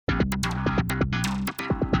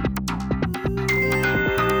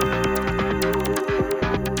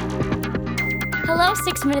Hello,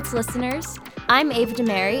 6 Minutes listeners. I'm Ava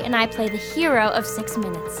DeMary, and I play the hero of 6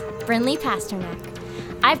 Minutes, Brinley Pasternak.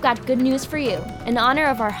 I've got good news for you. In honor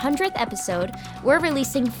of our 100th episode, we're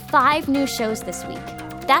releasing 5 new shows this week.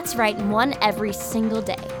 That's right, one every single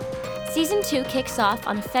day. Season 2 kicks off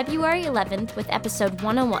on February 11th with episode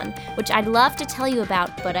 101, which I'd love to tell you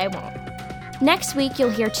about, but I won't. Next week,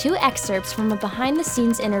 you'll hear 2 excerpts from a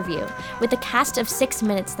behind-the-scenes interview with the cast of 6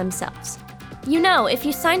 Minutes themselves. You know, if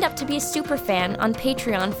you signed up to be a superfan on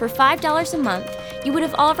Patreon for $5 a month, you would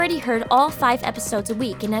have already heard all 5 episodes a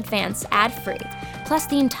week in advance ad-free, plus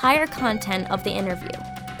the entire content of the interview.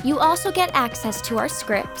 You also get access to our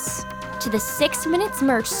scripts, to the 6 Minutes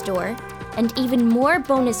merch store, and even more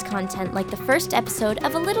bonus content like the first episode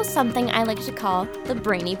of a little something I like to call the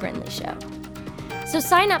Brainy Brinley Show. So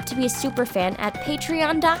sign up to be a superfan at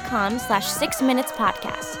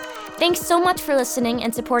patreon.com/6minutes-podcast. Thanks so much for listening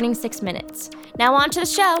and supporting 6 Minutes. Now on to the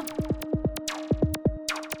show.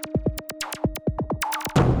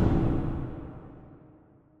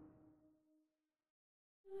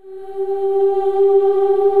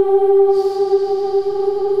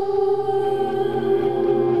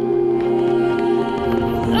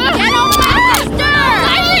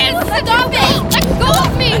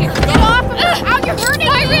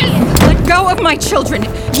 My children,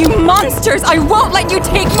 you monsters! I won't let you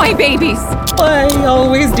take my babies! I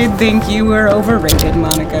always did think you were overrated,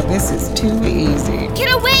 Monica. This is too easy. Get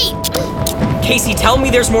away! Casey, tell me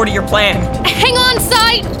there's more to your plan. Hang on,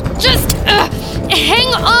 Sai! Just,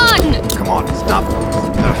 hang on! Come on, stop.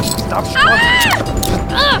 Stop.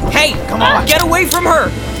 Hey, come on. Get away from her!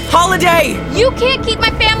 Holiday! You can't keep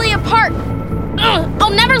my family apart! I'll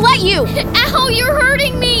never let you! Ow, you're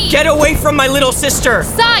hurting me! Get away from my little sister!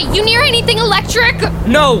 Sai, you near anything electric?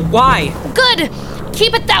 No, why? Good!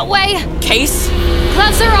 Keep it that way! Case?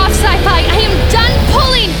 Gloves are off, Sci-Fi! I am done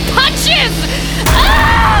pulling punches!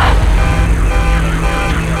 Ah!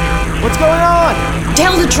 What's going on?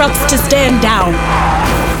 Tell the trucks to stand down.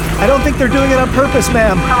 I don't think they're doing it on purpose,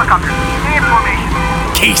 ma'am. Helicopter, any information?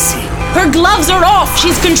 Casey! Her gloves are off.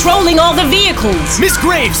 She's controlling all the vehicles. Miss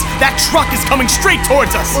Graves, that truck is coming straight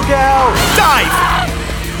towards us. Look out! Dive!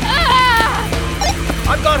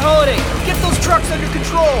 I've got Holiday. Get those trucks under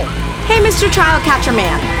control. Hey, Mr. Childcatcher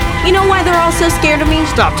Man. You know why they're all so scared of me?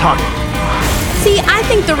 Stop talking. See, I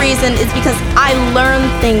think the reason is because I learn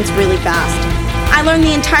things really fast. I learned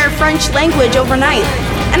the entire French language overnight,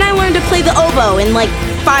 and I learned to play the oboe in like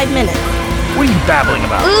 5 minutes. What are you babbling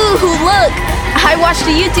about? Ooh, look! I watched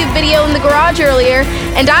a YouTube video in the garage earlier,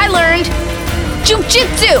 and I learned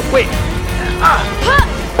jujitsu. Wait.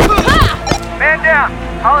 Man down.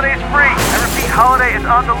 Holiday's free. I repeat, Holiday is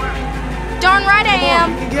on the loose. Darn right I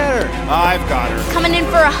am. You can get her. I've got her. Coming in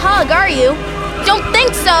for a hug, are you? Don't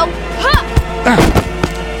think so.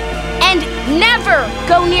 And never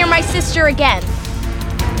go near my sister again.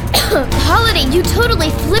 Holiday, you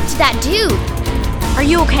totally flipped that dude. Are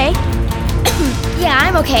you okay? Yeah,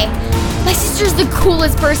 I'm okay. My sister's the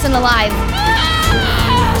coolest person alive.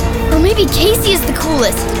 Or maybe Casey is the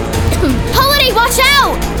coolest. Holiday, watch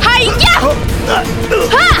out! Hi-ya!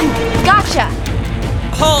 Ha! Gotcha.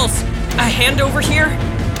 Halls, a hand over here?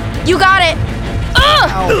 You got it.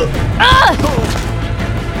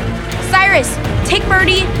 Cyrus, take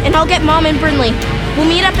Birdie and I'll get Mom and Brinley. We'll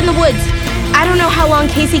meet up in the woods. I don't know how long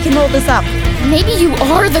Casey can hold this up. Maybe you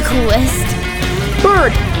are the coolest.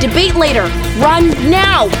 Bird, debate later. Run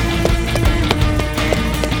now!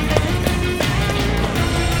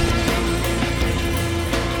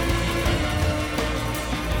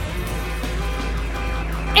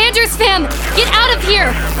 Andrews fam, get out of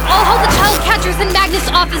here! I'll hold the child catchers and Magnus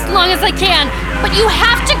off as long as I can, but you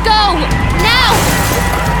have to go! Now!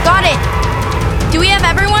 Got it. Do we have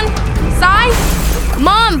everyone? Sai?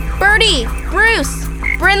 Mom, Birdie, Bruce,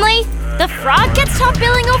 Brinley? The frog gets top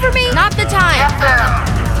billing over me? Not the time.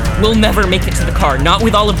 We'll never make it to the car, not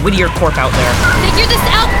with all of Whittier Corp out there. Figure this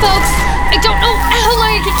out, folks! I don't know how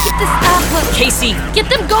long I can keep this up. Casey! Get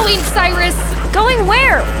them going, Cyrus! Going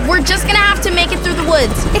where? We're just gonna have to make it through the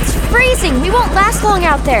woods. It's freezing. We won't last long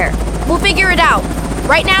out there. We'll figure it out.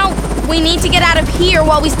 Right now, we need to get out of here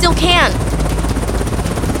while we still can.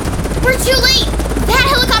 We're too late! That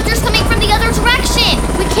helicopter's coming from the other direction!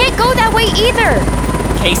 We can't go that way either!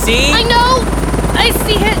 Casey? I know! I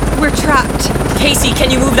see it! We're trapped. Casey, can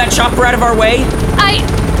you move that chopper out of our way?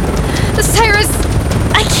 Cyrus,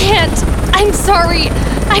 I can't. I'm sorry.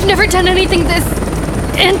 I've never done anything this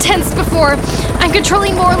intense before. I'm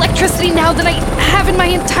controlling more electricity now than I have in my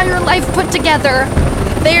entire life put together.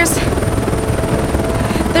 There's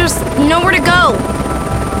nowhere to go.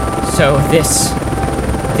 So this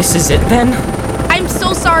is it then? I'm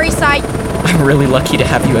so sorry, Sai. I'm really lucky to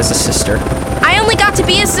have you as a sister. I only got to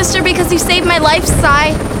be a sister because you saved my life,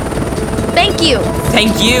 Sai. Thank you.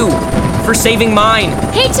 Thank you for saving mine.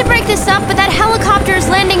 Hate to break this up, but that helicopter is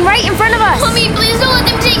landing right in front of us. Mommy, please don't let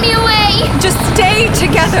them take me away. Just stay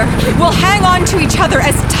together. We'll hang on to each other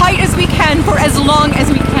as tight as we can for as long as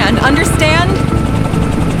we can. Understand?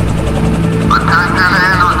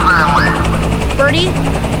 Birdie,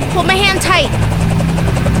 hold my hand tight.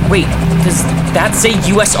 Wait, does that say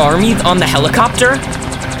US Army on the helicopter?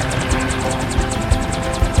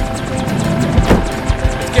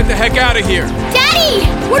 Get the heck out of here. Daddy!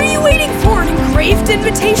 What are you waiting for? An engraved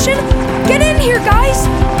invitation? Get in here, guys!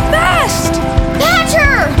 Fast!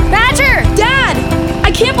 Badger! Badger! Dad,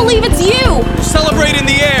 I can't believe it's you. Celebrate in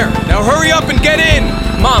the air. Now hurry up and get in.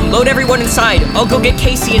 Mom, load everyone inside. I'll go get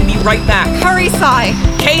Casey and be right back. Hurry, Sai.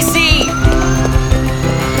 Casey!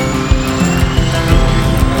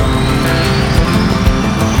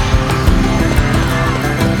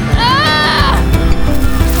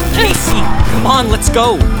 Casey, come on, let's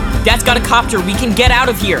go. Dad's got a copter. We can get out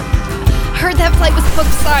of here. Heard that flight was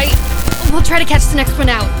booked, Sai. We'll try to catch the next one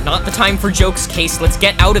out. Not the time for jokes, Case. Let's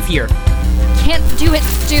get out of here. Can't do it,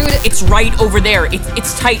 dude. It's right over there.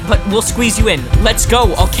 It's tight, but we'll squeeze you in. Let's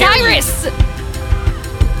go. I'll carry you. Cyrus!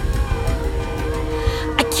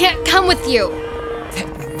 I can't come with you.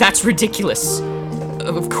 That's ridiculous.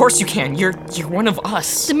 Of course you can. You're one of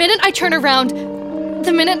us. The minute I turn around,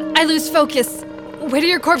 the minute I lose focus,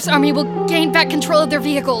 Whittier Corp's army will gain back control of their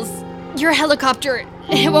vehicles. Your helicopter,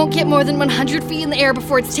 it won't get more than 100 feet in the air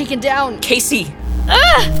before it's taken down. Casey!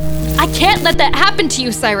 I can't let that happen to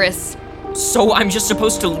you, Cyrus. So I'm just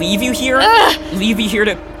supposed to leave you here? Ugh. Leave you here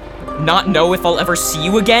to not know if I'll ever see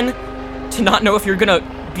you again? To not know if you're gonna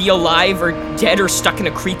be alive or dead or stuck in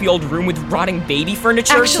a creepy old room with rotting baby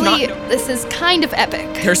furniture? Actually, this is kind of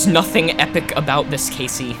epic. There's nothing epic about this,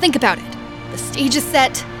 Casey. Think about it. The stage is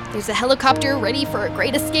set. There's a helicopter ready for a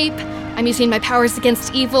great escape. I'm using my powers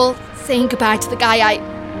against evil, saying goodbye to the guy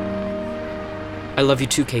I love you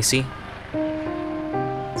too, Casey.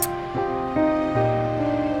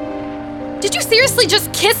 Did you seriously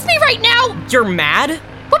just kiss me right now? You're mad?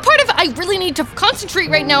 What part of I really need to concentrate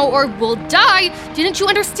right now or will die didn't you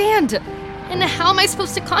understand? And how am I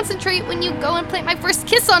supposed to concentrate when you go and plant my first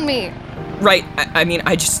kiss on me? Right, I mean,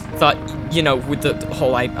 I just thought, with the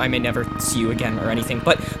whole I may never see you again or anything,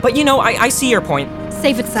 but I see your point.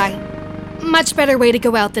 Save it, Sai. Much better way to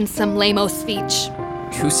go out than some lame-o speech.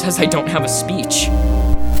 Who says I don't have a speech?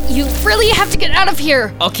 You really have to get out of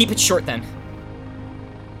here! I'll keep it short then.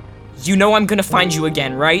 You know I'm gonna find you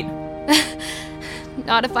again, right?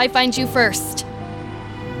 Not if I find you first.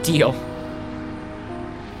 Deal.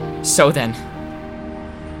 So then,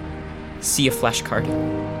 see ya, flashcard.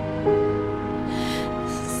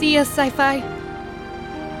 See ya, sci-fi.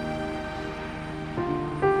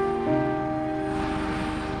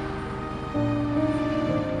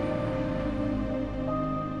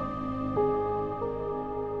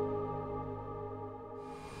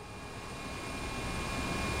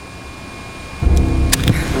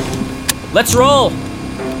 Let's roll!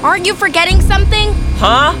 Aren't you forgetting something?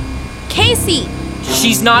 Huh? Casey!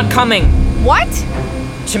 She's not coming. What?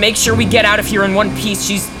 To make sure we get out of here in one piece,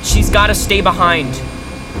 she's gotta stay behind.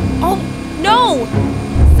 Oh, no!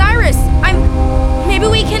 Cyrus, maybe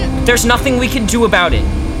we can... There's nothing we can do about it.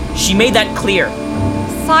 She made that clear.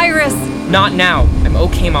 Cyrus, Not now. I'm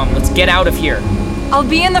okay, Mom. Let's get out of here. I'll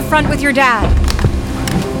be in the front with your dad.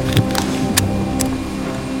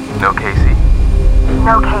 No Casey.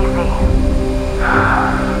 No Casey.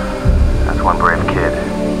 That's one brave kid.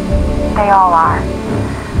 They all are.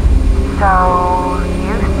 So,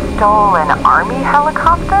 you stole an army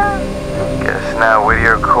helicopter? Guess now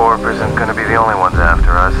Whittier Corp isn't gonna be the only ones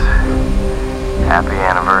after us. Happy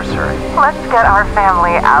anniversary. Let's get our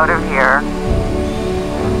family out of here.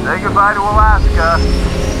 Say goodbye to Alaska.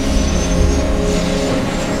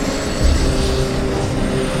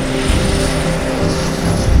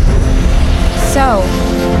 So,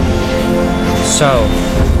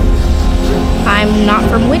 I'm not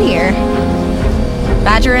from Whittier.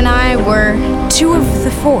 Badger and I were 2 of the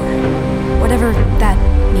 4. Whatever that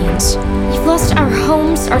means. We've lost our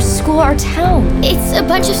homes, our school, our town. It's a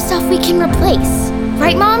bunch of stuff we can replace.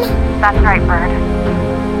 Right, Mom? That's right, Bird.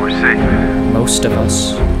 We're safe. Most of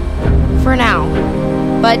us. For now.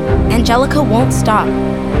 But Angelica won't stop.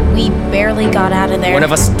 We barely got out of there. One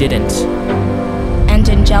of us didn't. And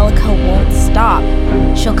Angelica won't stop.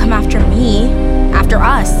 She'll come after me, after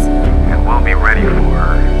us. And we'll be ready for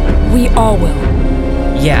her. We all will.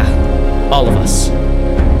 Yeah, all of us.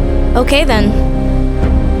 Okay then.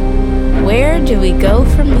 Where do we go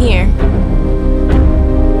from here?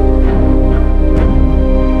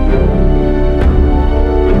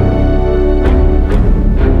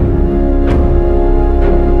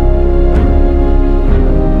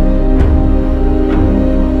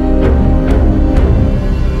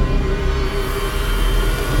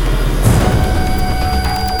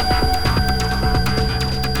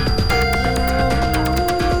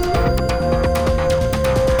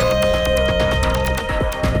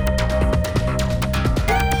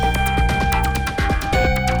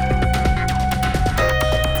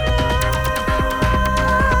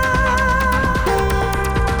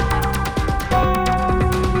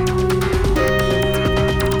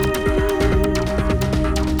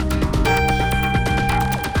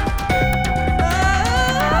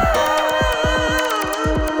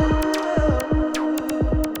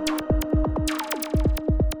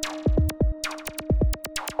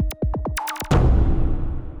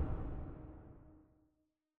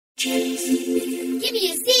 Give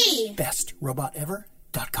me a C.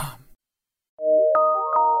 BestRobotEver.com.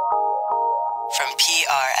 From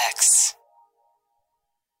PRX.